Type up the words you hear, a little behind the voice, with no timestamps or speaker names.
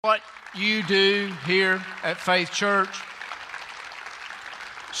What you do here at Faith Church.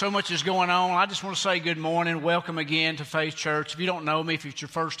 So much is going on. I just want to say good morning. Welcome again to Faith Church. If you don't know me, if it's your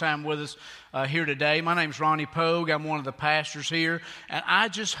first time with us here today, my name's Ronnie Pogue. I'm one of the pastors here. And I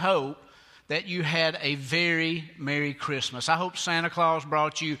just hope that you had a very Merry Christmas. I hope Santa Claus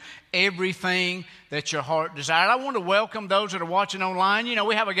brought you everything that your heart desired. I want to welcome those that are watching online. You know,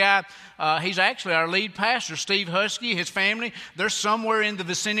 we have a guy, he's actually our lead pastor, Steve Husky, his family. They're somewhere in the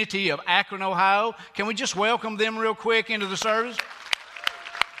vicinity of Akron, Ohio. Can we just welcome them real quick into the service?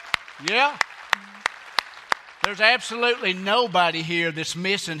 Yeah. There's absolutely nobody here that's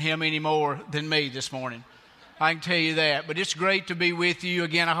missing him any more than me this morning. I can tell you that. But it's great to be with you.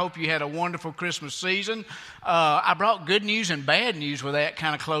 Again, I hope you had a wonderful Christmas season. I brought good news and bad news with that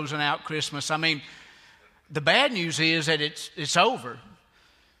kind of closing out Christmas. I mean, the bad news is that it's over.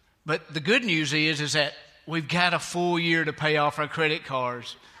 But the good news is that we've got a full year to pay off our credit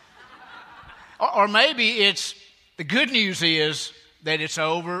cards. Or maybe it's the good news is that it's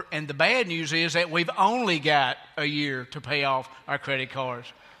over, and the bad news is that we've only got a year to pay off our credit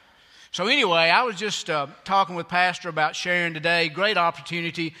cards. So anyway, I was just talking with Pastor about sharing today. Great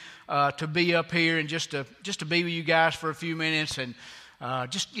opportunity to be up here and just to be with you guys for a few minutes and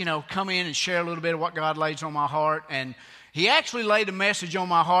just, you know, come in and share a little bit of what God lays on my heart. And he actually laid a message on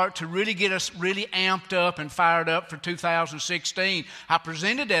my heart to really get us really amped up and fired up for 2016. I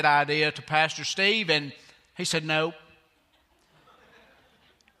presented that idea to Pastor Steve, and he said, nope.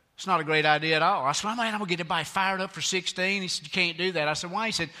 It's not a great idea at all. I said, well, man, I'm going to get everybody fired up for 16. He said, you can't do that. I said, why?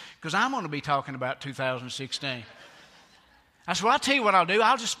 He said, because I'm going to be talking about 2016. I said, well, I'll tell you what I'll do.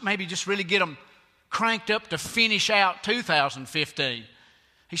 I'll just maybe really get them cranked up to finish out 2015.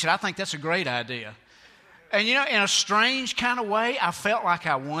 He said, I think that's a great idea. And, you know, in a strange kind of way, I felt like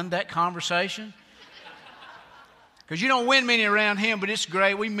I won that conversation. Because you don't win many around him, but it's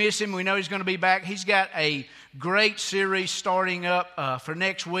great. We miss him. We know he's going to be back. He's got a great series starting up for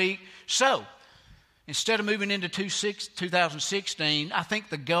next week. So, instead of moving into 2016, I think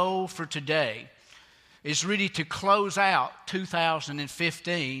the goal for today is really to close out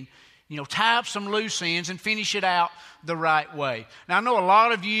 2015, you know, tie up some loose ends and finish it out the right way. Now, I know a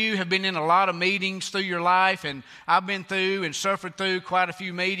lot of you have been in a lot of meetings through your life, and I've been through and suffered through quite a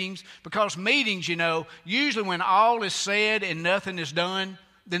few meetings, because meetings, you know, usually when all is said and nothing is done,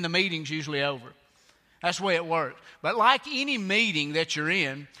 then the meeting's usually over. That's the way it works. But like any meeting that you're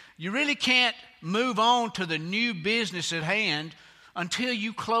in, you really can't move on to the new business at hand until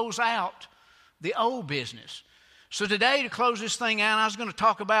you close out the old business. So today, to close this thing out, I was going to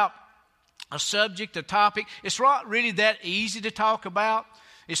talk about a subject, a topic. It's not really that easy to talk about.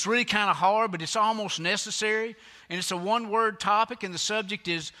 It's really kind of hard, but it's almost necessary. And it's a one-word topic, and the subject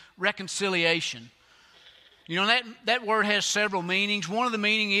is reconciliation. You know, that word has several meanings. One of the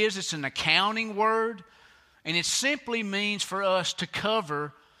meaning is it's an accounting word, and it simply means for us to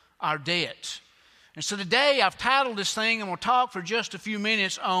cover our debts. And so today I've titled this thing, and we'll talk for just a few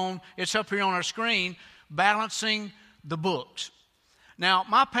minutes on, it's up here on our screen, Balancing the Books. Now,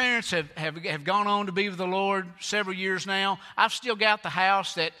 my parents have gone on to be with the Lord several years now. I've still got the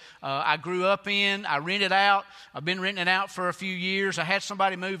house that I grew up in. I rent it out. I've been renting it out for a few years. I had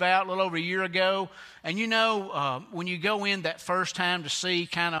somebody move out a little over a year ago. And you know, when you go in that first time to see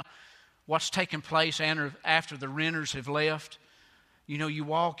kind of what's taking place after the renters have left, you know, you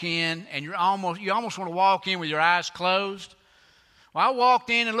walk in and you almost want to walk in with your eyes closed. Well, I walked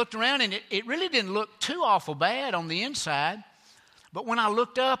in and looked around, and it really didn't look too awful bad on the inside. But when I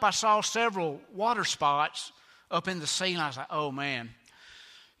looked up, I saw several water spots up in the ceiling. I was like, oh, man.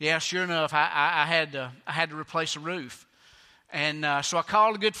 Yeah, sure enough, I had to replace the roof. And so I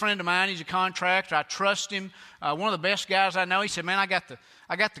called a good friend of mine. He's a contractor. I trust him. One of the best guys I know. He said, man, I got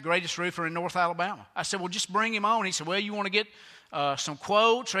the greatest roofer in North Alabama. I said, well, just bring him on. He said, well, you want to get some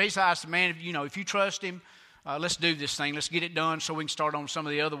quotes? Or I said, man, if you trust him, let's do this thing. Let's get it done so we can start on some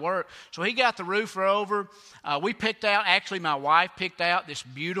of the other work. So he got the roofer over. We picked out, actually my wife picked out this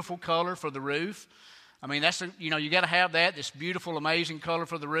beautiful color for the roof. I mean, you got to have that, this beautiful, amazing color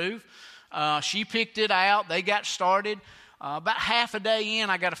for the roof. She picked it out. They got started. About half a day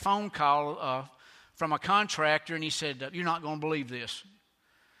in, I got a phone call from a contractor, and he said, you're not going to believe this.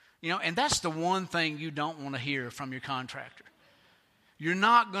 You know, and that's the one thing you don't want to hear from your contractor. You're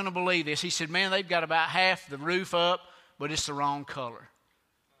not going to believe this. He said, man, they've got about half the roof up, but it's the wrong color.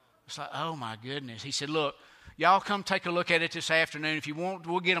 It's like, oh, my goodness. He said, look, y'all come take a look at it this afternoon. If you want,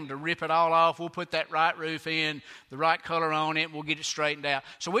 we'll get them to rip it all off. We'll put that right roof in, the right color on it, and we'll get it straightened out.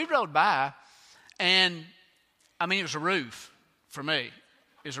 So we rode by, and, I mean, it was a roof for me.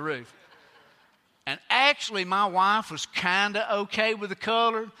 It was a roof. And actually, my wife was kind of okay with the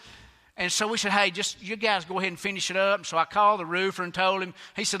color. And so we said, hey, just you guys go ahead and finish it up. And so I called the roofer and told him.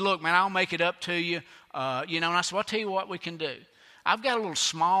 He said, look, man, I'll make it up to you. And I said, well, I'll tell you what we can do. I've got a little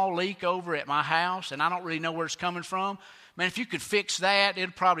small leak over at my house, and I don't really know where it's coming from. Man, if you could fix that,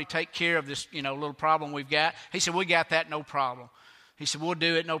 it'll probably take care of this, little problem we've got. He said, we got that, no problem. He said, we'll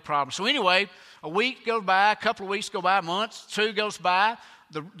do it, no problem. So anyway, a week goes by, a couple of weeks go by, months, 2 goes by.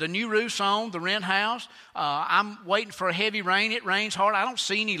 The new roof's on, the rent house. I'm waiting for a heavy rain. It rains hard. I don't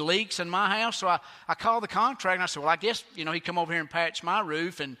see any leaks in my house. So I called the contractor, and I said, well, I guess, he come over here and patch my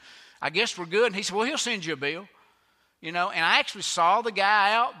roof, and I guess we're good. And he said, well, he'll send you a bill. And I actually saw the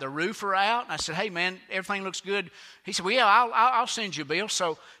guy out, the roofer out, and I said, hey, man, everything looks good. He said, well, yeah, I'll send you a bill.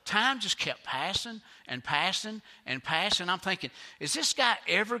 So time just kept passing and passing and passing. I'm thinking, is this guy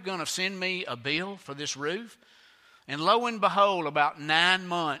ever going to send me a bill for this roof? And lo and behold, about 9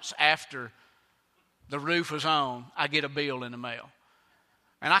 months after the roof was on, I get a bill in the mail.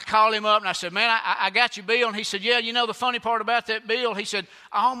 And I called him up and I said, man, I got your bill. And he said, yeah, the funny part about that bill, he said,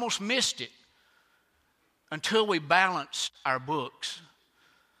 I almost missed it until we balanced our books.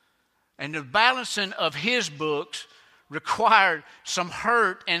 And the balancing of his books required some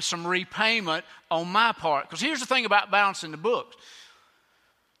hurt and some repayment on my part. Because here's the thing about balancing the books.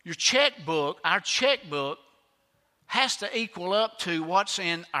 Your checkbook, our checkbook, has to equal up to what's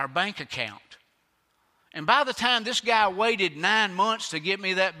in our bank account. And by the time this guy waited 9 months to get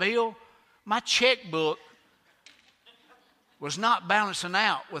me that bill, my checkbook was not balancing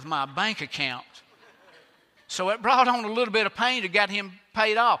out with my bank account. So it brought on a little bit of pain to get him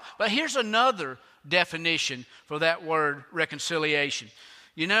paid off. But here's another definition for that word reconciliation.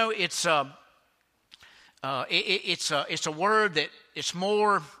 It's a word that it's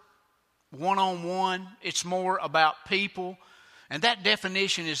more one-on-one. It's more about people. And that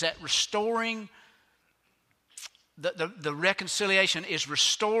definition is that restoring, the reconciliation is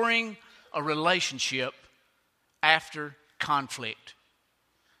restoring a relationship after conflict.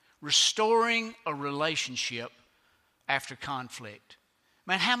 Restoring a relationship after conflict.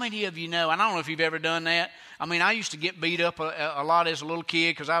 Man, how many of you know, I don't know if you've ever done that. I mean, I used to get beat up a lot as a little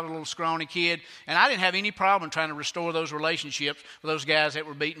kid because I was a little scrawny kid, and I didn't have any problem trying to restore those relationships with those guys that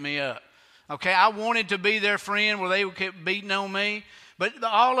were beating me up. Okay, I wanted to be their friend where they kept beating on me. But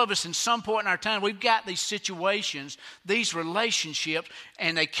all of us, in some point in our time, we've got these situations, these relationships,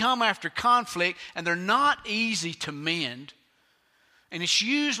 and they come after conflict, and they're not easy to mend. And it's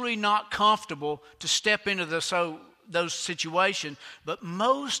usually not comfortable to step into those situations, but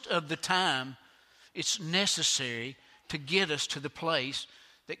most of the time, it's necessary to get us to the place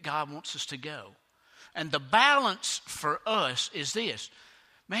that God wants us to go. And the balance for us is this.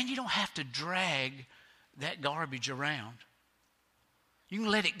 Man, you don't have to drag that garbage around. You can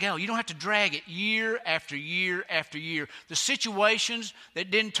let it go. You don't have to drag it year after year after year. The situations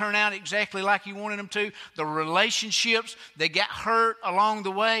that didn't turn out exactly like you wanted them to, the relationships that got hurt along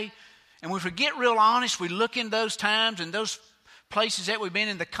the way. And if we get real honest, we look in those times and those places that we've been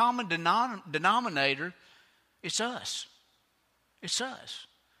in, the common denominator, it's us. It's us.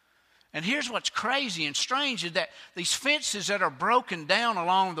 And here's what's crazy and strange is that these fences that are broken down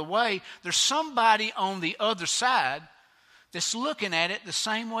along the way, there's somebody on the other side that's looking at it the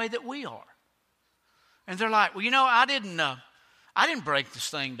same way that we are. And they're like, well, I didn't break this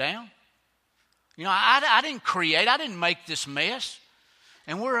thing down. I didn't create, I didn't make this mess.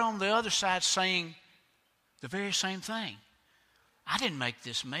 And we're on the other side saying the very same thing. I didn't make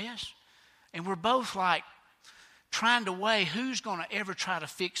this mess. And we're both like trying to weigh who's going to ever try to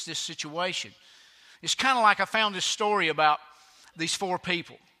fix this situation. It's kind of like I found this story about these 4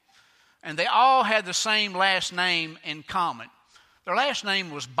 people. And they all had the same last name in common. Their last name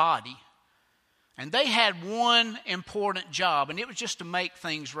was Body. And they had one important job, and it was just to make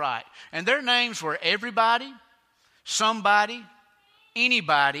things right. And their names were Everybody, Somebody,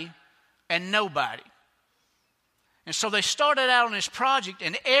 Anybody, and Nobody. And so they started out on this project,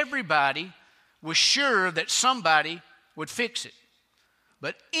 and everybody was sure that somebody would fix it.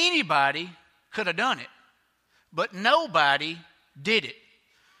 But anybody could have done it. But nobody did it.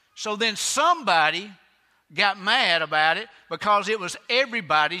 So then somebody got mad about it because it was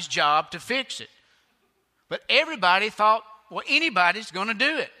everybody's job to fix it. But everybody thought, well, anybody's going to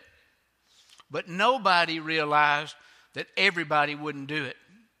do it. But nobody realized that everybody wouldn't do it.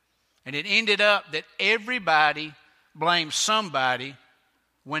 And it ended up that everybody blamed somebody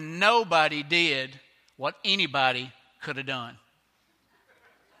when nobody did what anybody could have done.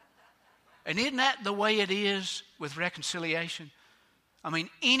 And isn't that the way it is with reconciliation? I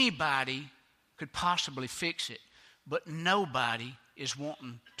mean, anybody could possibly fix it, but nobody is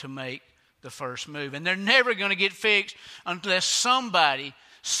wanting to make the first move. And they're never going to get fixed unless somebody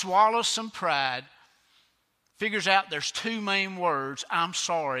swallows some pride, figures out there's two main words, I'm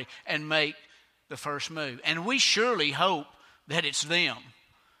sorry, and make the first move. And we surely hope that it's them.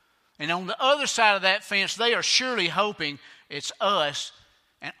 And on the other side of that fence, they are surely hoping it's us.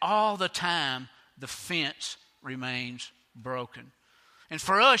 And all the time, the fence remains broken. And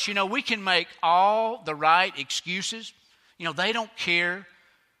for us, we can make all the right excuses. They don't care.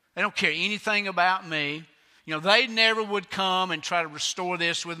 They don't care anything about me. They never would come and try to restore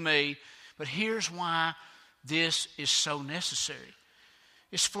this with me. But here's why this is so necessary.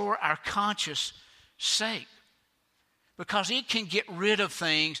 It's for our conscious sake. Because it can get rid of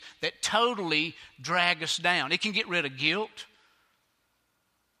things that totally drag us down. It can get rid of guilt.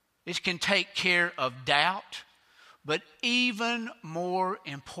 It can take care of doubt. But even more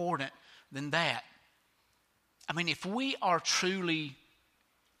important than that, if we are truly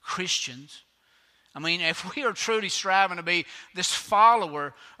Christians, if we are truly striving to be this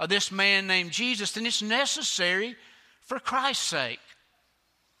follower of this man named Jesus, then it's necessary for Christ's sake.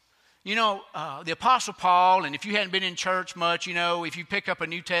 The Apostle Paul, and if you hadn't been in church much, if you pick up a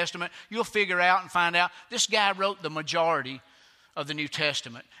New Testament, you'll figure out and find out this guy wrote the majority of the New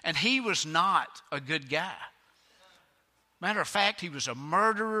Testament. And he was not a good guy. Matter of fact, he was a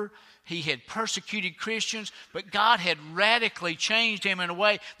murderer. He had persecuted Christians, but God had radically changed him in a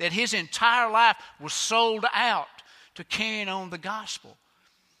way that his entire life was sold out to carrying on the gospel.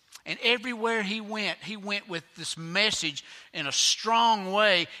 And everywhere he went with this message in a strong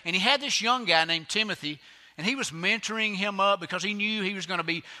way. And he had this young guy named Timothy, and he was mentoring him up because he knew he was going to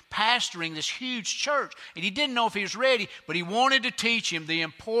be pastoring this huge church. And he didn't know if he was ready, but he wanted to teach him the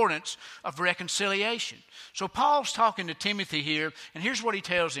importance of reconciliation. So Paul's talking to Timothy here, and here's what he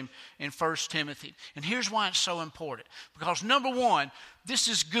tells him in 1 Timothy. And here's why it's so important. Because number one, this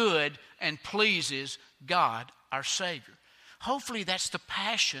is good and pleases God, our Savior. Hopefully that's the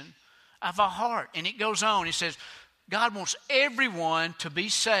passion of our heart. And it goes on. It says, God wants everyone to be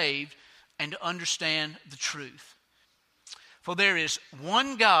saved and to understand the truth. For there is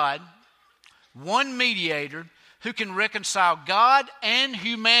one God, one mediator, who can reconcile God and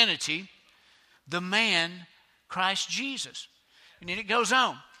humanity, the man Christ Jesus. And then it goes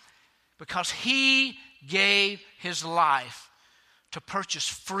on. Because he gave his life to purchase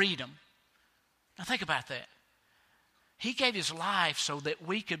freedom. Now think about that. He gave his life so that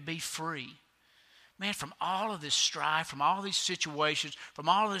we could be free. Man, from all of this strife, from all these situations, from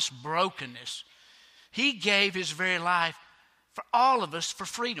all of this brokenness, he gave his very life for all of us for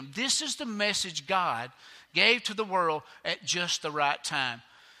freedom. This is the message God gave to the world at just the right time.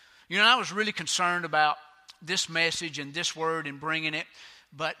 I was really concerned about this message and this word and bringing it,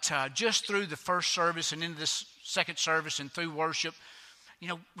 but just through the first service and into this second service and through worship,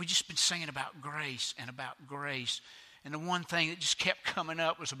 we've just been singing about grace and about grace. And the one thing that just kept coming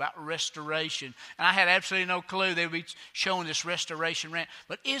up was about restoration. And I had absolutely no clue they would be showing this restoration rant.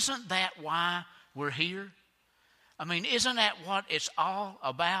 But isn't that why we're here? Isn't that what it's all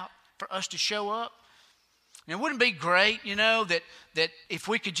about, for us to show up? And wouldn't it be great, that if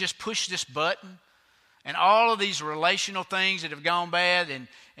we could just push this button and all of these relational things that have gone bad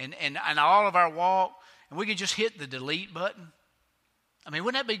and all of our walk, and we could just hit the delete button?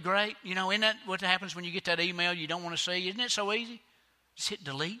 Wouldn't that be great? Isn't that what happens when you get that email you don't want to see? Isn't it so easy? Just hit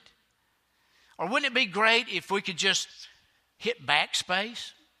delete. Or wouldn't it be great if we could just hit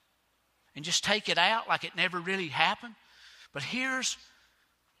backspace and just take it out like it never really happened? But here's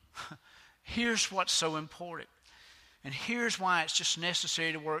what's so important. And here's why it's just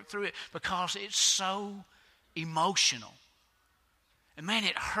necessary to work through it. Because it's so emotional. And man,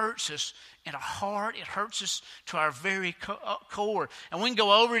 it hurts us in our heart. It hurts us to our very core. And we can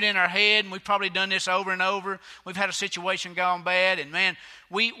go over it in our head, and we've probably done this over and over. We've had a situation gone bad, and man,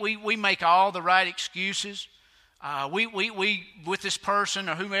 we make all the right excuses. We with this person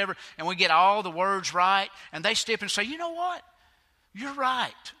or whomever, and we get all the words right, and they step and say, you know what? You're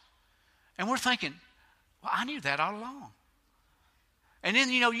right. And we're thinking, well, I knew that all along. And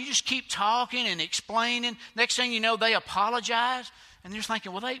then, you just keep talking and explaining. Next thing you know, they apologize. And you're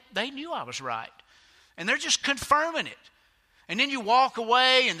thinking, well, they knew I was right. And they're just confirming it. And then you walk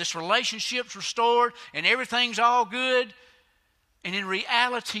away and this relationship's restored and everything's all good. And in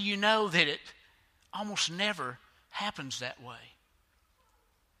reality, you know that it almost never happens that way.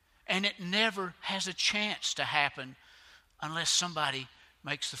 And it never has a chance to happen unless somebody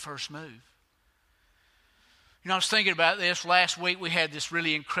makes the first move. I was thinking about this. Last week we had this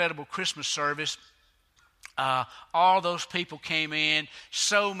really incredible Christmas service. All those people came in,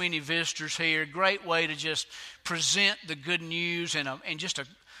 so many visitors here. Great way to just present the good news and just a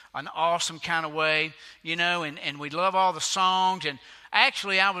an awesome kind of way, you know, and we love all the songs. And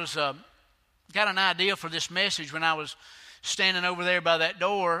actually, I was got an idea for this message when I was standing over there by that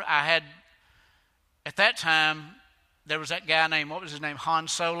door. I had, at that time, there was that guy named, what was his name, Han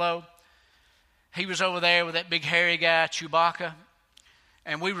Solo. He was over there with that big hairy guy, Chewbacca.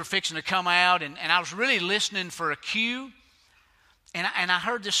 And we were fixing to come out, and I was really listening for a cue. And I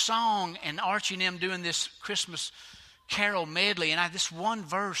heard this song, and Archie and them doing this Christmas carol medley, and this one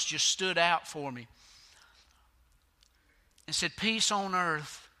verse just stood out for me. It said, peace on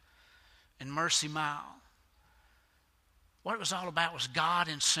earth and mercy mild. What it was all about was God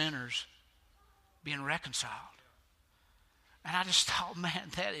and sinners being reconciled. And I just thought,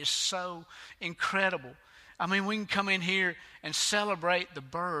 man, that is so incredible. I mean, we can come in here and celebrate the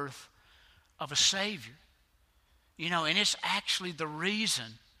birth of a Savior. You know, and it's actually the reason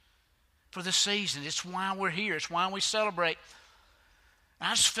for the season. It's why we're here. It's why we celebrate. And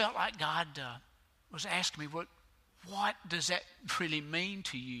I just felt like God was asking me, what does that really mean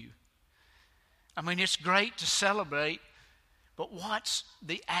to you? I mean, it's great to celebrate, but what's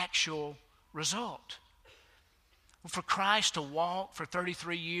the actual result? Well, for Christ to walk for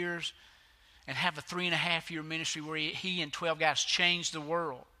 33 years and have a 3.5-year ministry where he and 12 guys changed the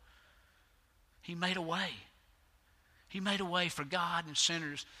world, he made a way. He made a way for God and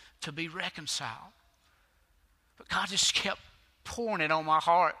sinners to be reconciled. But God just kept pouring it on my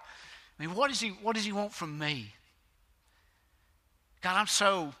heart. I mean, what does he want from me? God, I'm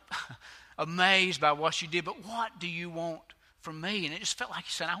so amazed by what you did, but what do you want from me? And it just felt like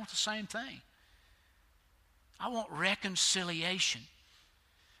he said, I want the same thing. I want reconciliation.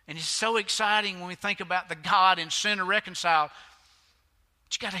 And it's so exciting when we think about the God and sinner reconciled.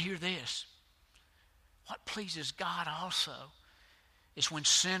 But you got to hear this. What pleases God also is when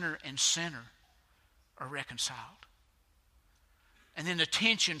sinner and sinner are reconciled. And then the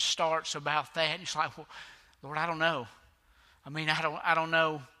tension starts about that. And it's like, well, Lord, I don't know. I mean, I don't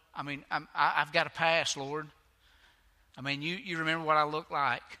know. I mean, I've got a past, Lord. I mean, you remember what I look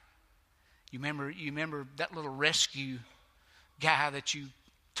like. You remember that little rescue guy that you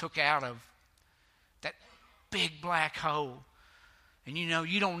took out of that big black hole. And you know,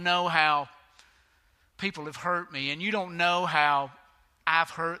 you don't know how people have hurt me, and you don't know how I've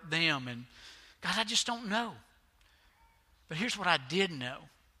hurt them. And God, I just don't know. But here's what I did know.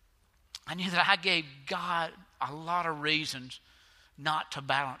 I knew that I gave God a lot of reasons not to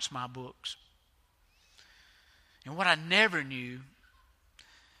balance my books. And what I never knew,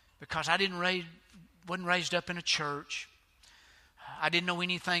 because I wasn't raised up in a church, I didn't know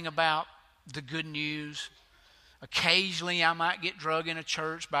anything about the good news. Occasionally I might get drugged in a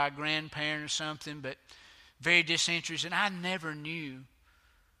church by a grandparent or something, but very disinterested. And I never knew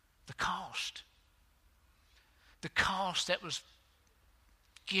the cost. The cost that was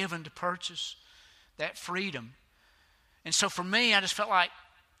given to purchase that freedom. And so for me, I just felt like,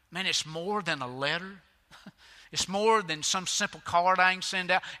 man, it's more than a letter. It's more than some simple card I can send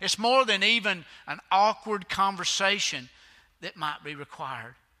out. It's more than even an awkward conversation that might be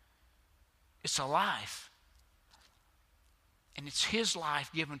required. It's a life. And it's his life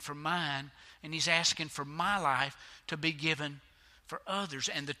given for mine, and he's asking for my life to be given for others.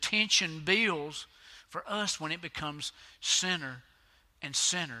 And the tension builds for us when it becomes sinner and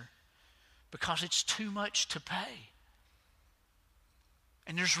sinner, because it's too much to pay.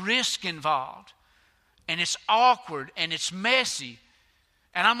 And there's risk involved. And it's awkward and it's messy.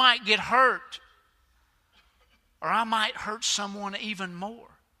 And I might get hurt. Or I might hurt someone even more.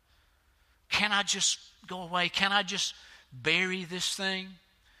 Can I just go away? Can I just bury this thing?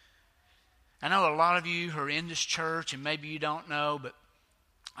 I know a lot of you who are in this church, and maybe you don't know, but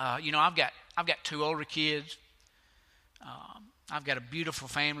you know, I've got 2 older kids. I've got a beautiful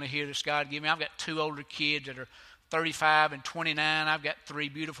family here that's God given me. I've got 2 older kids that are 35 and 29. I've got 3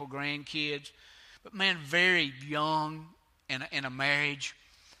 beautiful grandkids. But man, very young in a marriage.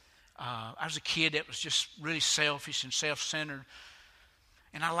 I was a kid that was just really selfish and self-centered.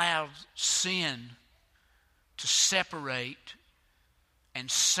 And I allowed sin to separate and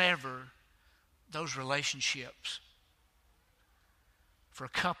sever those relationships. For a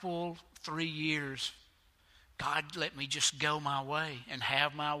couple, 3 years, God let me just go my way and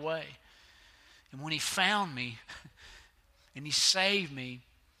have my way. And when he found me and he saved me,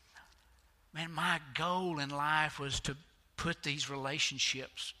 man, my goal in life was to put these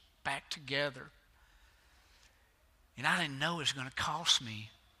relationships back together. And I didn't know it was going to cost me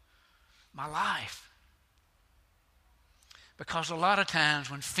my life. Because a lot of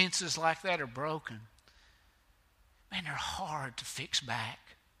times when fences like that are broken, man, they're hard to fix back.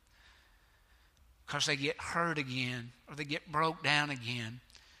 Because they get hurt again, or they get broke down again.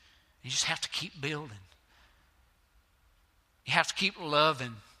 You just have to keep building. You have to keep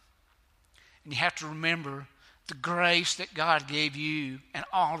loving. And you have to remember the grace that God gave you in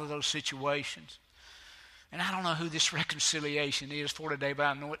all of those situations. And I don't know who this reconciliation is for today, but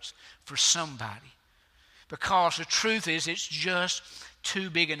I know it's for somebody. Because the truth is, it's just too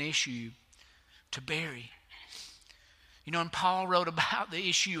big an issue to bury. You know, and Paul wrote about the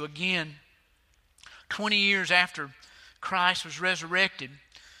issue again 20 years after Christ was resurrected.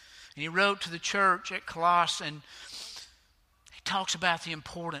 And he wrote to the church at Colossae, and he talks about the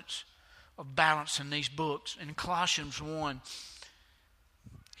importance of balance in these books. And in Colossians 1,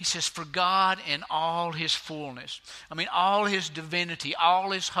 he says, for God in all his fullness, all his divinity,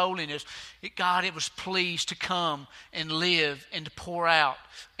 all his holiness, God, it was pleased to come and live and to pour out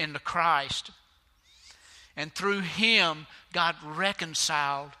into Christ. And through him, God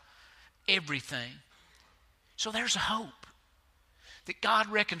reconciled everything. So there's a hope that God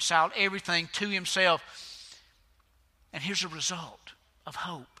reconciled everything to himself. And here's a result of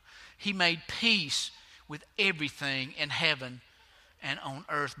hope. He made peace with everything in heaven and on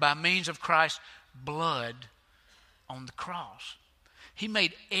earth by means of Christ's blood on the cross. He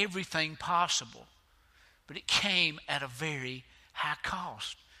made everything possible, but it came at a very high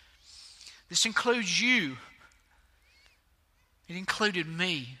cost. This includes you. It included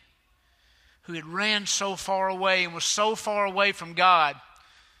me, who had ran so far away and was so far away from God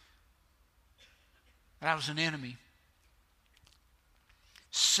that I was an enemy,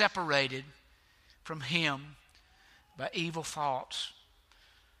 separated from him by evil thoughts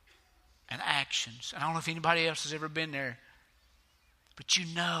and actions. And I don't know if anybody else has ever been there, but you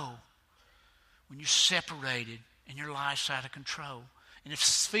know when you're separated and your life's out of control and it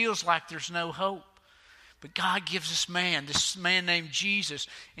feels like there's no hope. But God gives this man named Jesus,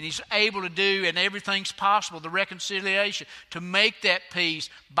 and he's able to do, and everything's possible, the reconciliation, to make that peace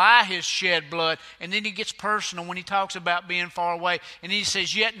by his shed blood. And then he gets personal when he talks about being far away. And he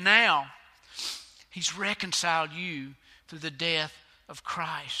says, yet now, he's reconciled you through the death of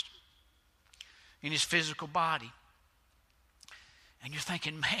Christ in his physical body. And you're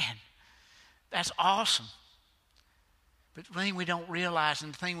thinking, man, that's awesome. But the thing we don't realize,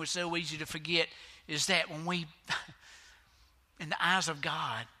 and the thing that's so easy to forget, is that when we, in the eyes of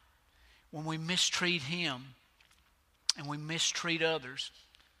God, when we mistreat him and we mistreat others,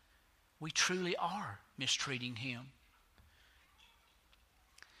 we truly are mistreating him.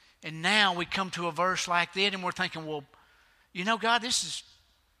 And now we come to a verse like that and we're thinking, well, you know, God, this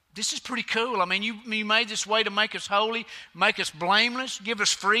is pretty cool. You made this way to make us holy, make us blameless, give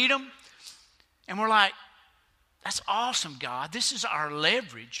us freedom. And we're like, that's awesome, God. This is our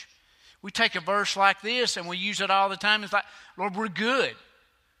leverage. We take a verse like this and we use it all the time. It's like, Lord, we're good.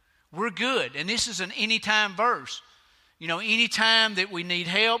 We're good. And this is an anytime verse. You know, anytime that we need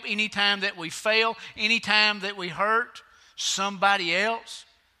help, anytime that we fail, anytime that we hurt somebody else,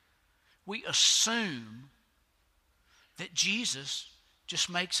 we assume that Jesus just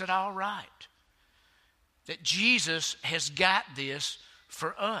makes it all right. That Jesus has got this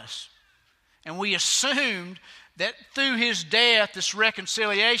for us. And we assumed that through his death, this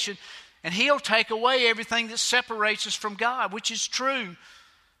reconciliation, and he'll take away everything that separates us from God, which is true.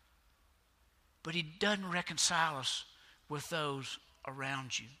 But he doesn't reconcile us with those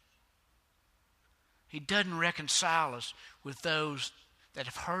around you. He doesn't reconcile us with those that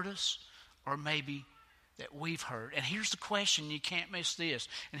have hurt us or maybe that we've hurt. And here's the question, you can't miss this.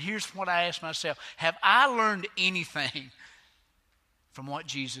 And here's what I ask myself. Have I learned anything from what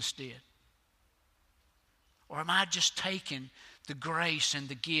Jesus did? Or am I just taking the grace and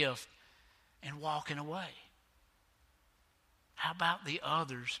the gift and walking away? How about the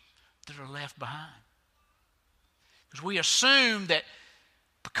others that are left behind? Because we assume that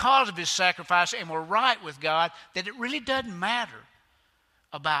because of his sacrifice and we're right with God, that it really doesn't matter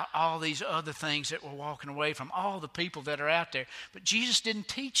about all these other things that we're walking away from, all the people that are out there. But Jesus didn't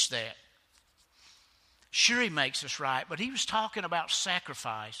teach that. Sure, he makes us right, but he was talking about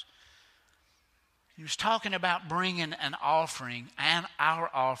sacrifice. He was talking about bringing an offering and our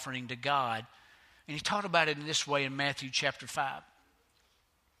offering to God. And he taught about it in this way in Matthew chapter 5.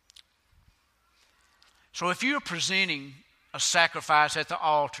 So if you're presenting a sacrifice at the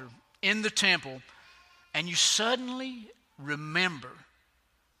altar in the temple and you suddenly remember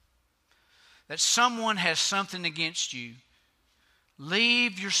that someone has something against you,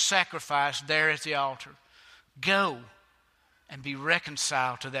 leave your sacrifice there at the altar. Go and be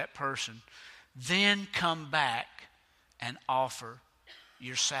reconciled to that person. Then come back and offer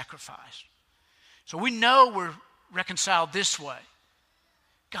your sacrifice. So we know we're reconciled this way.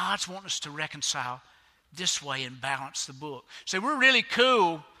 God's wanting us to reconcile this way and balance the book. So we're really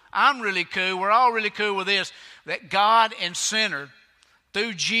cool I'm really cool. We're all really cool with this, that God and sinner,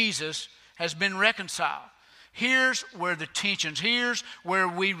 through Jesus, has been reconciled. Here's where the tensions, here's where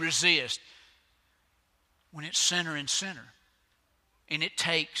we resist. When it's sinner and sinner, and it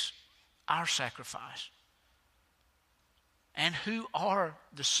takes our sacrifice. And who are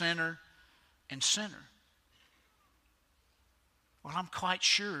the sinner and sinner? Well, I'm quite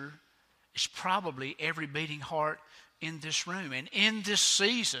sure it's probably every beating heart in this room. And in this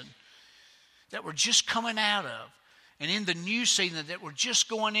season that we're just coming out of, and in the new season that we're just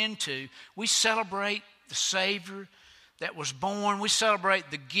going into, we celebrate the Savior that was born. We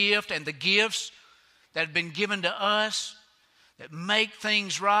celebrate the gift and the gifts that have been given to us that make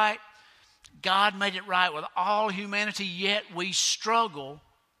things right. God made it right with all humanity, yet we struggle.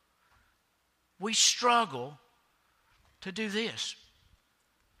 We struggle to do this.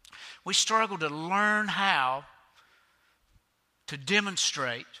 We struggle to learn how to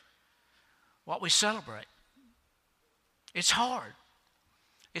demonstrate what we celebrate. It's hard.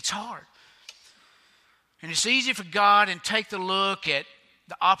 It's hard. And it's easy for God to take the look at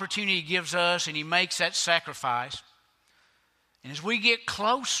the opportunity He gives us, and He makes that sacrifice. And as we get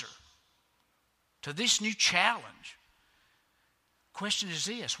closer to this new challenge, the question is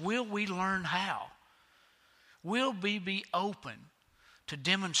this: will we learn how? Will we be open to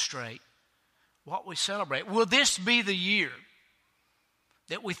demonstrate what we celebrate? Will this be the year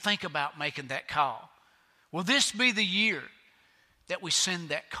that we think about making that call? Will this be the year that we send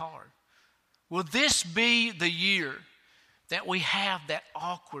that card? Will this be the year that we have that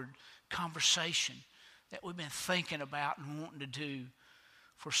awkward conversation that we've been thinking about and wanting to do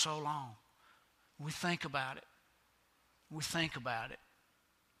for so long? We think about it. We think about it.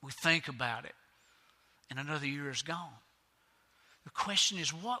 We think about it. And another year is gone. The question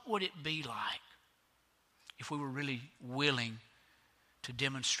is, what would it be like if we were really willing to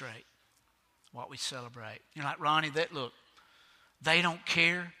demonstrate what we celebrate? You know, like Ronnie, look, they don't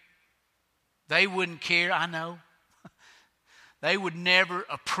care. They wouldn't care, I know. They would never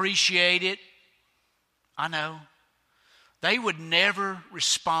appreciate it, I know. They would never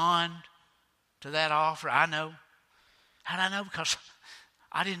respond to that offer, I know. How do I know? Because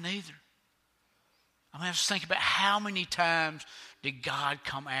I didn't either. I mean, I was thinking about how many times did God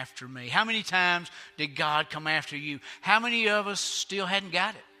come after me? How many times did God come after you? How many of us still hadn't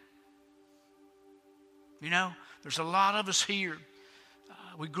got it? You know, there's a lot of us here.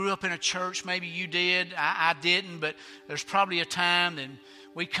 We grew up in a church, maybe you did, I didn't, but there's probably a time that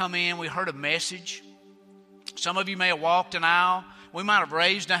we come in, we heard a message. Some of you may have walked an aisle. We might have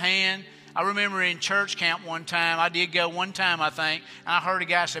raised a hand. I remember in church camp one time, I did go one time, I think, and I heard a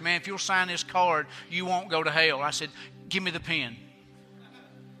guy say, man, if you'll sign this card, you won't go to hell. I said, give me the pen.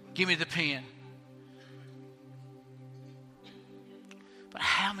 Give me the pen. But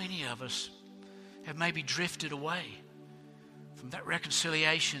how many of us have maybe drifted away from that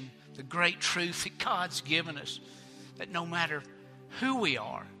reconciliation, the great truth that God's given us, that no matter who we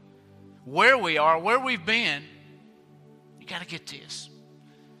are, where we've been, you got to get this.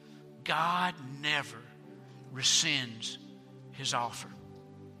 God never rescinds His offer.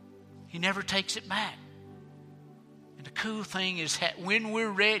 He never takes it back. And the cool thing is that when we're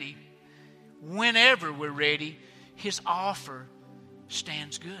ready, whenever we're ready, His offer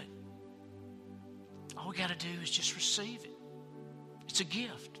stands good. All we got to do is just receive it. It's a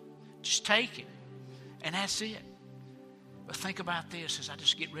gift. Just take it. And that's it. But think about this as I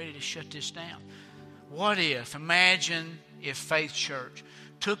just get ready to shut this down. What if, imagine if Faith Church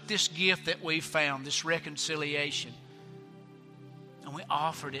took this gift that we found, this reconciliation, and we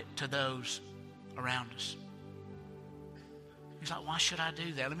offered it to those around us. He's like, why should I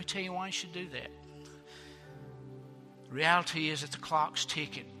do that? Let me tell you why you should do that. The reality is that the clock's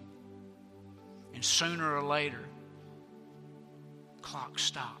ticking. And sooner or later, clocks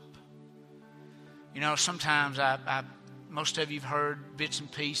stop. You know, sometimes most of you have heard bits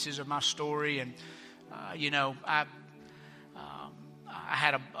and pieces of my story, and I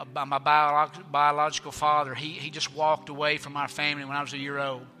had my biological father. He just walked away from our family when I was a year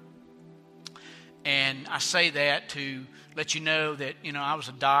old, and I say that to let you know that I was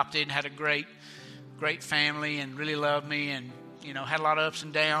adopted and had a great family and really loved me, and had a lot of ups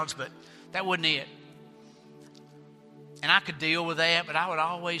and downs, but that wasn't it. And I could deal with that, but I would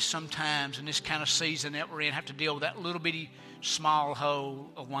always sometimes in this kind of season that we're in have to deal with that little bitty small hole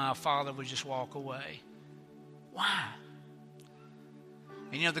of why a father would just walk away. Why?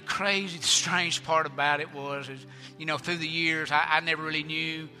 And the crazy, the strange part about it was, through the years, I never really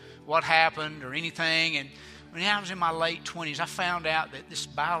knew what happened or anything. And when I was in my late 20s, I found out that this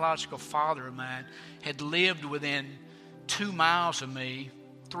biological father of mine had lived within 2 miles of me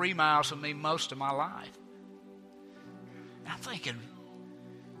 3 miles from me most of my life. And I'm thinking,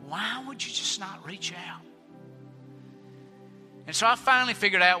 why would you just not reach out? And so I finally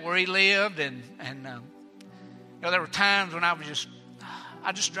figured out where he lived, and there were times when I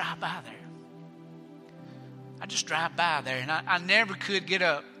just drive by there. I just drive by there, and I never could get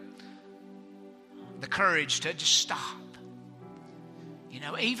up the courage to just stop.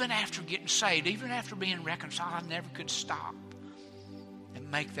 Even after getting saved, even after being reconciled, I never could stop and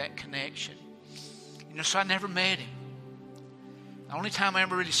make that connection. So I never met him. The only time I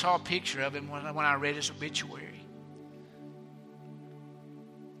ever really saw a picture of him was when I read his obituary.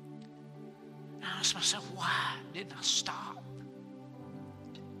 And I asked myself, why didn't I stop?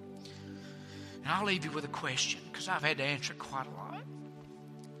 And I'll leave you with a question, because I've had to answer it quite a lot.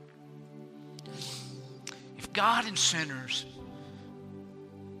 If God and sinners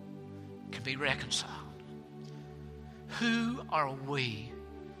can be reconciled, who are we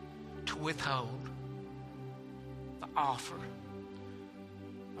to withhold the offer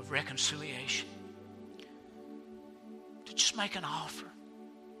of reconciliation? To just make an offer.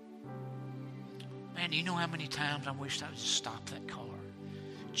 Man, do you know how many times I wished I would just stop that car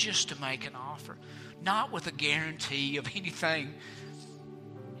just to make an offer? Not with a guarantee of anything.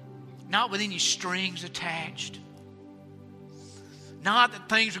 Not with any strings attached. Not that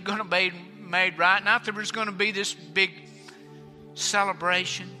things are going to be made right. Not that there's going to be this big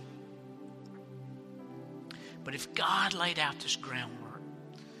celebration. But if God laid out this groundwork,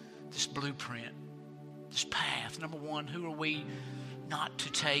 this blueprint, this path, number one, who are we not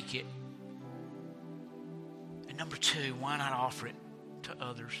to take it? And number two, why not offer it to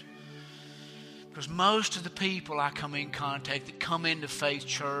others? Because most of the people I come in contact that come into Faith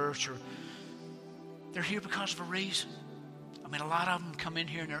Church, they're here because of a reason. A lot of them come in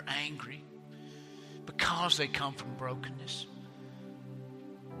here and they're angry because they come from brokenness.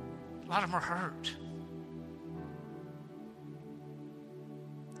 A lot of them are hurt.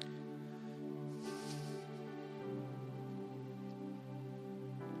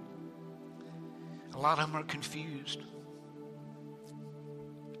 A lot of them are confused.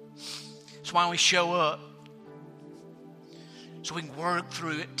 That's why we show up, so we can work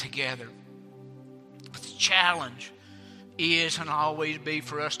through it together. But the challenge is and always be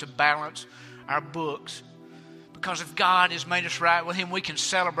for us to balance our books. Because if God has made us right with Him, we can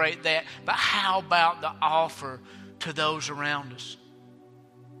celebrate that. But how about the offer to those around us?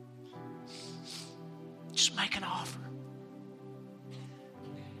 Just make an offer.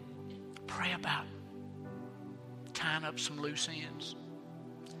 Pray about tying up some loose ends.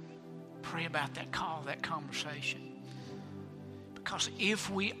 Pray about that call, that conversation. Because if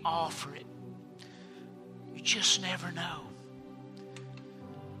we offer it, you just never know.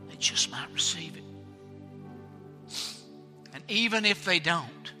 They just might receive it. And even if they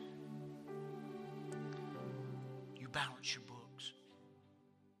don't,